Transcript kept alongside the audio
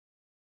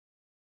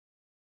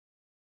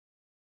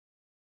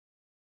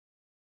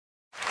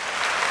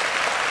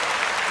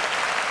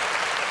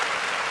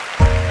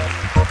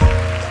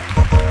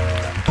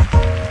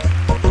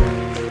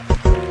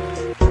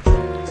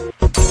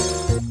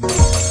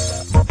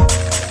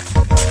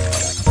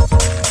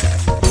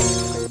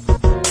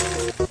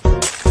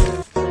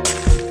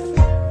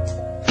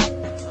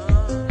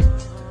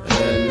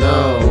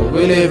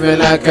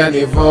like a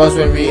divorce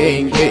when we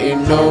ain't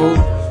getting no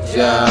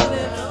job.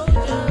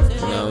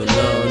 No,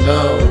 no,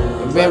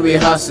 no. And when we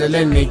hustle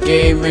in the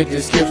game, it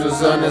just keeps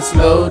us on a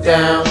slow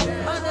down. No,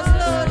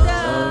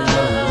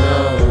 no,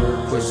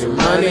 no. Push your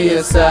money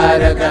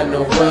aside, I got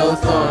no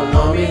wealth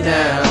on me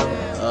now.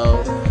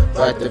 Oh,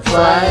 but the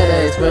pride,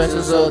 the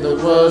expenses of the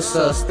world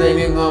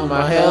sustaining on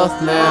my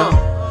health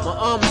now. My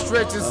arm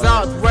stretches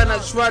out when I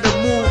try to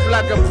move,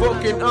 like a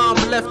broken arm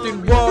left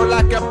in wall,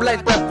 like a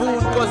black baboon,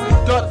 cause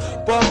it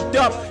got bumped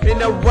up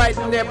in a white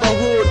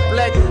neighborhood.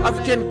 Black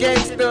African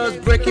gangsters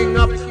breaking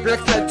up black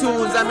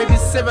platoons. I may be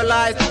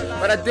civilized,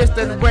 but I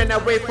distant when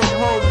away from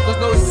home, cause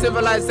no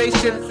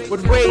civilization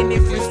would wane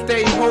if you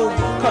stay home.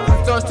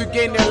 Cutting thoughts to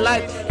gain their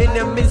life, in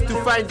the midst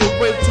to find a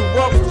way to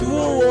walk through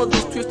all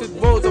these twisted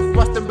roads of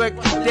Rustenburg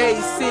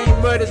days,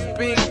 seeing murders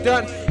being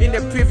done in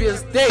the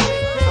previous day.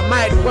 I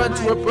might run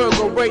to a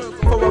burger, wait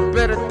for a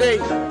better day.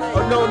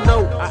 Oh no,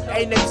 no, I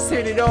ain't never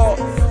seen it all.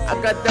 I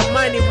got the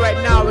money right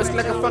now, it's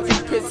like a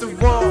fucking pizza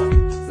roll.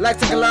 Like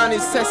Tagalani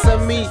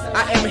sesame,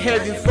 I am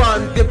having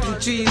fun. Dipped in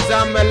cheese,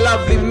 I'm a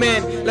lovely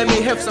man, let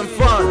me have some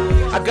fun.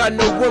 I got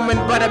no woman,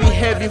 but I be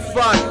having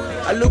fun.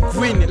 I look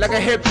green like a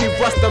happy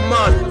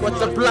Rastaman. What's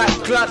the black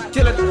cloud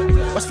killer?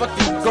 What's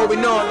fucking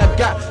going on? I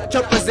got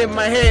choppers in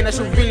my hand, I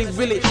should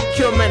really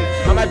kill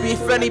men. I might be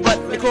funny, but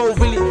they can't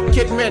really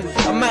kid men.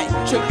 I might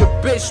trick the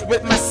bitch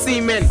with my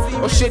semen.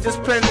 Oh shit, this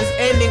plan is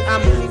ending.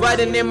 I'm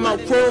riding in my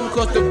chrome,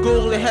 cause the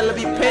goal the hell I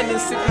be pending.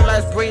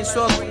 Synchronized brain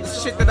source with the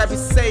shit that I be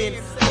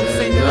saying.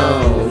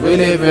 No, we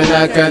living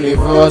like a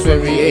divorce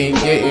when we ain't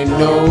getting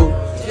no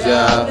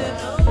job.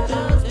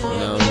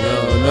 No,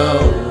 no,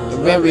 no.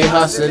 And when we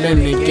hustle in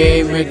the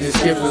game, it just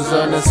keeps us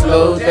on a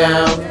slow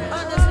down.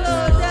 Oh,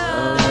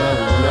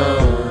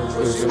 no,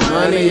 no. Push your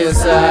money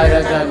aside,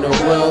 I got no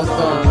wealth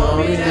on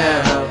me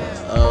now.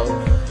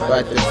 Oh,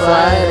 but the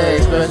pride, the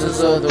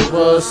expenses of the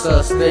world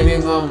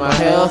sustaining on my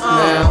health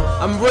now.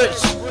 I'm rich,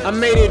 I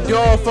made it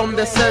all from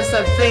the sense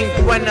I think.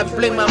 When I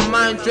blink, my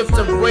mind drifts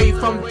away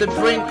from the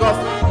brink of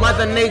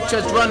Mother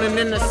Nature's running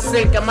in the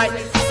sink. I might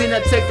seen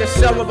her take a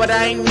shower, but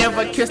I ain't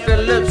never kissed her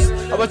lips.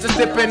 I was just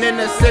dipping in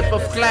a sip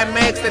of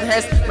climax that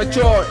has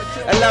matured.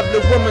 A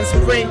lovely woman's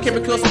brain,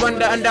 chemicals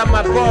wander under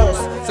my balls,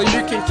 so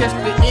you can catch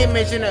the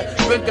image in a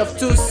blink of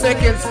 2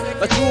 seconds.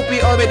 But you'll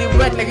be already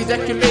wet like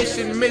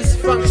ejaculation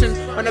misfunction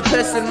on a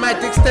person. My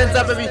dick stands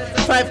up every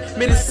 5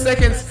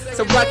 milliseconds,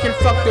 so I can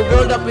fuck the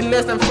world up in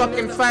less than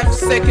fucking 5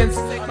 seconds.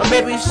 Or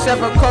maybe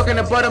shove a cock in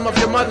the bottom of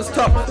your mother's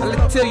top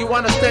until you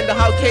understand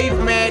how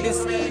caveman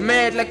is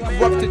mad like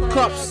corrupted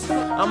cops.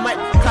 I might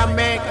come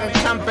back and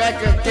come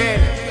back again.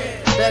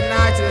 Then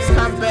I just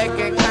come back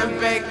and come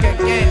back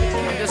again.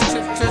 I'm just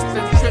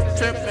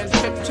trip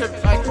and trip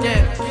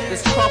again.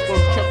 This cock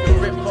will trip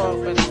and rip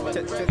off and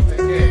trip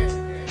again.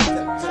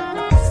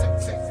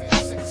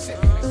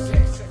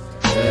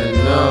 And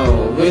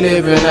no, we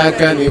living like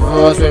a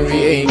divorce when we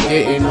ain't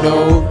getting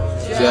no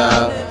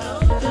job.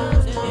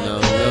 No,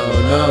 no,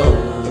 no.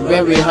 And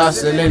when we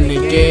hustle in the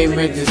game,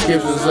 it just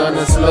keeps us on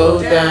a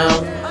slow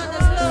down.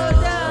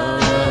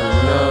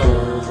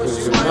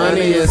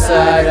 Money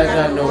aside, I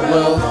got no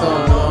wealth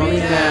on me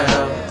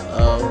now.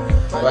 Oh,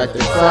 but the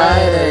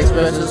pride, the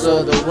expenses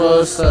of the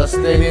world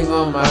sustaining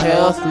on my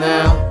health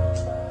now.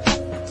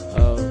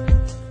 Oh,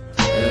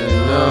 and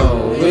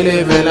no, we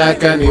living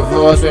like a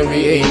divorce when we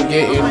ain't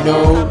getting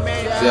no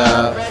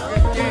job.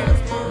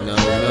 No, no,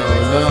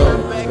 no.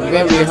 And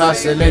when we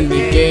hustle in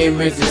the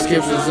game, it just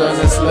keeps us on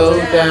a slow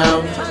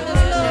down.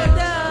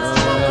 No,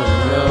 no,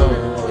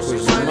 no. Put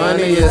your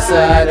money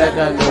aside, I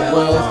got no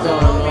wealth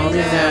on me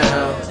now.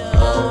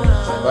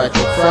 But the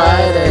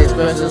pride, the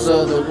expenses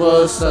of the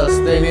world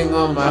sustaining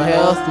on my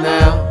health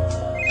now.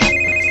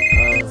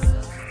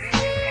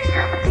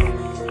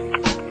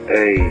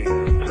 Hey,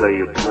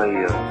 player,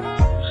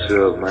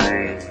 sure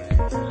man.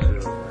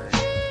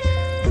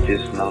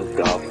 Just knocked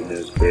off in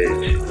this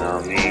bitch, you know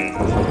what I mean?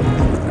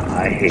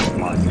 I hate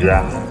my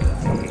job.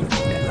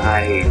 And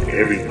I hate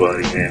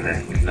everybody in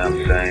it, you know what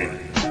I'm saying?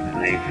 I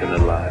ain't finna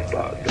lie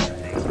about that.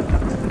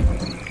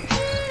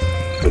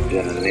 But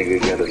then a nigga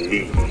gotta leave,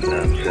 you know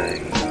what I'm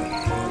saying?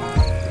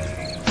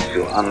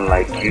 So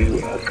unlike you,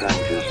 I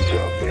can't just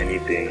drop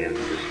anything and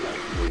just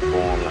like move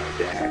on like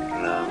that,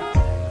 you know?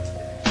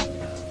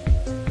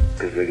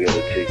 Cause I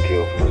gotta take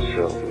care of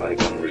myself, like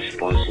I'm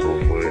responsible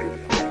for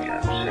everything, you know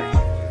what I'm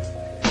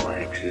saying? My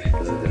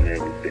existence and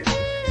everything.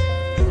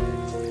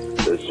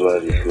 That's why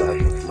this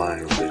life of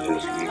mine, I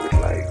just leave it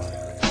like,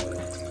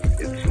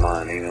 it's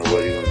mine, ain't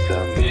nobody gonna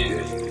tell me shit.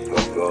 If I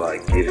feel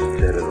like getting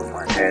tatted on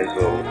my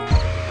asshole,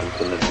 I'm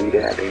gonna do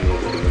that, ain't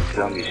nobody gonna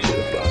tell me shit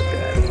about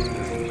that.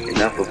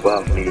 Enough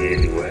about me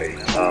anyway.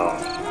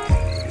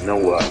 You know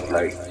what,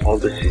 like all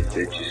the shit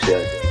that you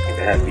said, it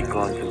had me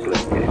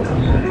contemplating, you know what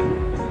I'm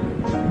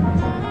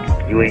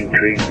saying? You ain't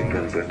crazy,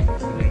 pimpin'.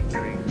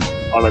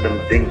 All of them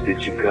things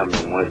that you come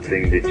in, one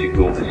thing that you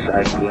go in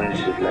cycle and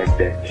shit like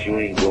that, you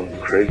ain't going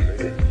crazy,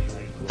 bitch.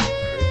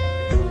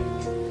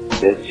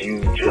 That's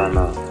you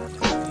tryna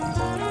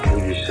pull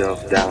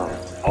yourself down,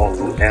 or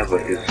whoever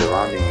is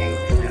surrounding you,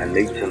 and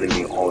they telling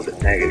you all the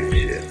negative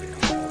shit.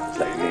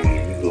 Like, nigga,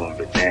 you going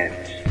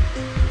bananas.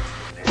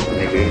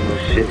 Nigga, ain't no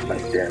shit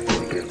like that,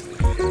 nigga.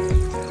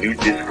 You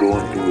just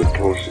going through a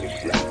process.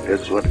 Like,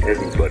 that's what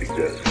everybody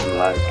does in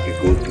life. You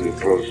go through a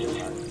process.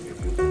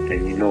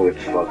 And you know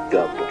it's fucked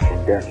up. But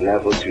from that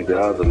level to the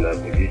other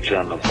level, you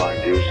trying to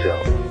find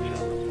yourself.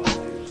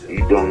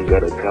 You don't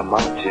gotta come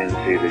out here and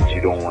say that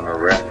you don't wanna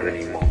rap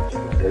anymore.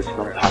 That's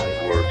not how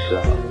it works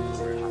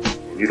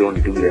out. You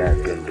don't do that,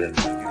 and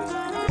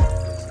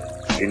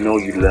you know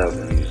you love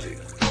music.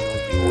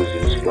 You was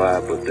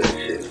inspired by that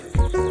shit.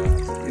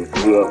 You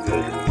grew up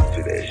listening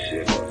to that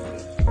shit.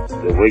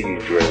 The way you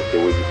dress, the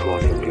way you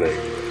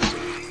contemplate,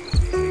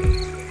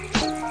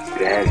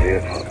 it has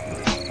hip hop.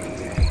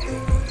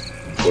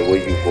 The way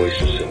you voice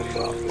yourself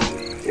out,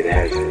 it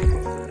has hip hop.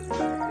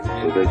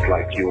 So that's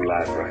like your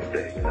life right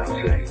there, you know what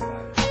I'm saying?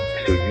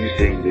 So you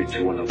saying that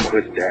you wanna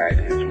quit that,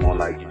 it's more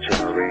like you're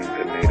trying to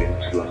reincarnate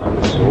into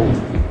another soul,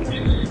 which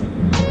is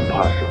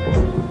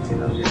impossible, you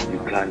know what I'm saying? You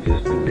can't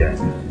just do that.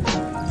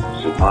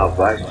 So my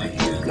advice to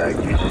you is like,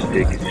 you just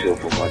take it chill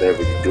from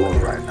whatever you're doing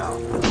right now.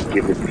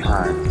 Give it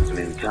time, and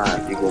in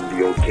time, you're gonna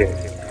be okay.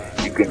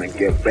 You're gonna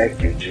get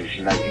back your juice.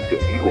 Now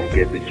you gonna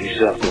get the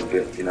juice up a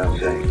bit, you know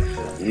what I'm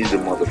saying? He's a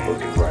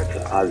motherfucking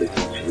writer. I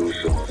listen to your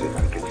songs and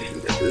I can see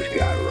that this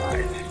guy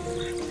writes.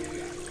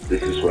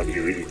 This is what he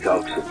really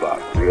talks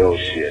about, real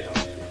shit.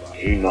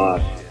 He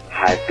not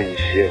hyping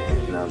shit,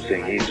 you know what I'm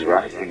saying? He's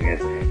writing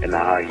it and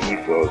how he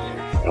feels.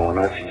 And when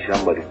I see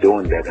somebody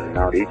doing that and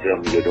now they tell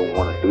me they don't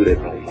want to do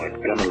that no more, it's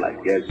kind of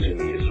like that to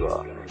me as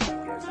well.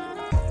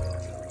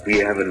 We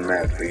haven't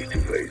met face to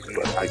face,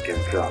 but I can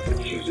tell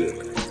that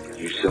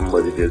you're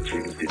somebody that's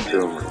really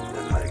determined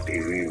and like they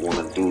really want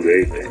to do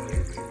their thing.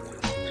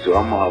 So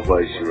I'm gonna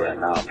advise you right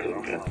now,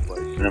 Pimpin.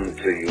 Let me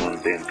tell you one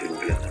thing,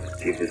 Pimpin.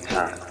 Give it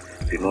time.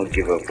 Do not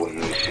give up on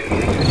your shit.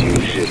 It's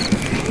your shit.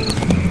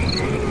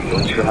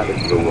 Don't try to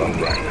blow up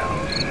right now.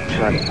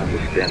 Try to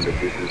understand that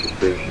this is a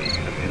business.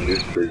 And in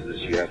this business,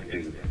 you have to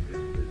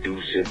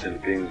do certain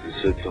things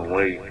a certain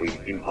way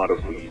in order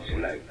for you to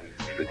like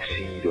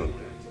succeed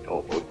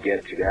or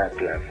get to that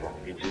platform.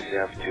 You just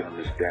have to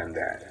understand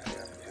that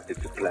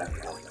it's a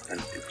platform and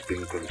it's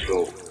being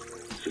controlled.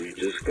 So you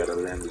just gotta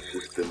learn the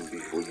system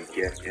before you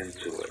get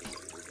into it.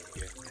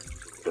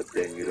 But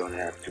then you don't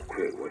have to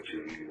quit what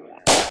you really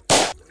want.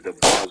 The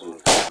bars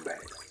will come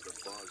back.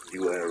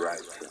 You are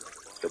right, son.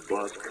 The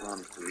bars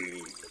can't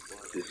really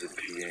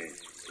disappear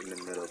in the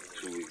middle of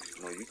 2 weeks.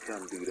 No, you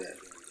can't do that.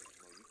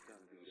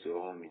 So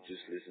homie,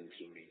 just listen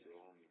to me.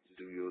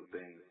 Do your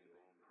thing.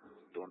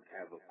 Don't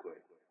ever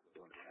quit.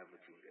 Don't ever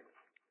do that.